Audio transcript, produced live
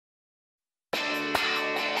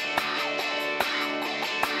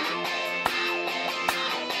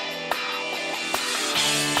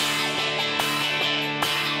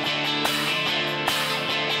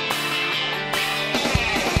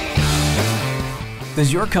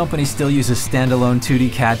Does your company still use a standalone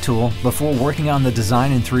 2D CAD tool before working on the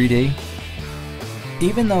design in 3D?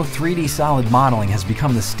 Even though 3D solid modeling has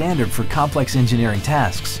become the standard for complex engineering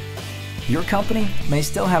tasks, your company may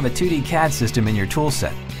still have a 2D CAD system in your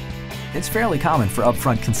toolset. It's fairly common for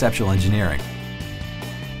upfront conceptual engineering.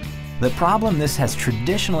 The problem this has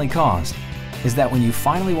traditionally caused is that when you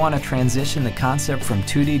finally want to transition the concept from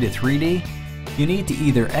 2D to 3D, you need to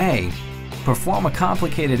either A, perform a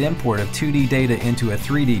complicated import of 2D data into a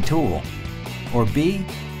 3D tool, or B,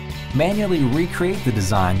 manually recreate the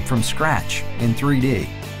design from scratch in 3D.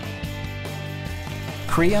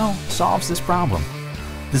 Creo solves this problem.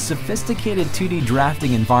 The sophisticated 2D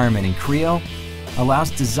drafting environment in Creo allows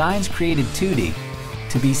designs created 2D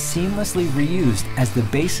to be seamlessly reused as the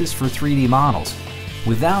basis for 3D models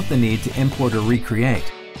without the need to import or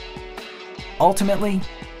recreate. Ultimately,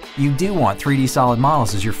 you do want 3D solid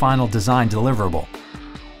models as your final design deliverable.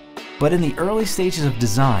 But in the early stages of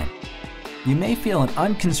design, you may feel an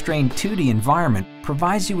unconstrained 2D environment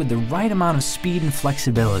provides you with the right amount of speed and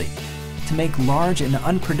flexibility to make large and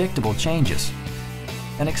unpredictable changes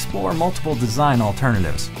and explore multiple design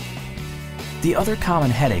alternatives. The other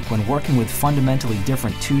common headache when working with fundamentally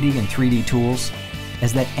different 2D and 3D tools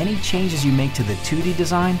is that any changes you make to the 2D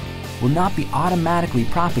design will not be automatically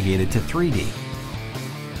propagated to 3D.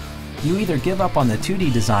 You either give up on the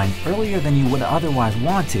 2D design earlier than you would otherwise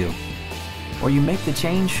want to, or you make the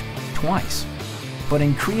change twice. But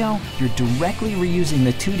in Creo, you're directly reusing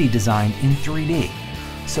the 2D design in 3D,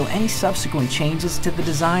 so any subsequent changes to the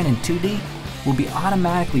design in 2D will be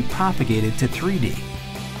automatically propagated to 3D.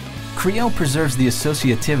 Creo preserves the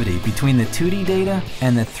associativity between the 2D data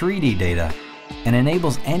and the 3D data and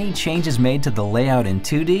enables any changes made to the layout in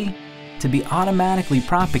 2D to be automatically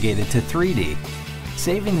propagated to 3D,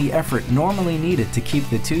 saving the effort normally needed to keep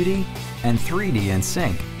the 2D and 3D in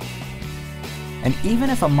sync. And even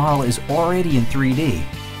if a model is already in 3D,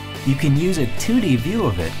 you can use a 2D view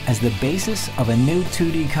of it as the basis of a new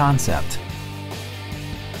 2D concept.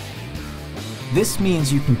 This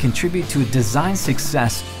means you can contribute to a design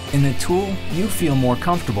success in the tool you feel more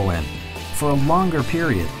comfortable in for a longer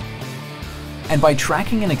period. And by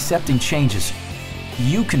tracking and accepting changes,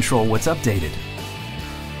 you control what's updated.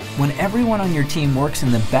 When everyone on your team works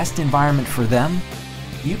in the best environment for them,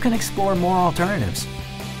 you can explore more alternatives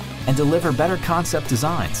and deliver better concept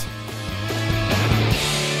designs.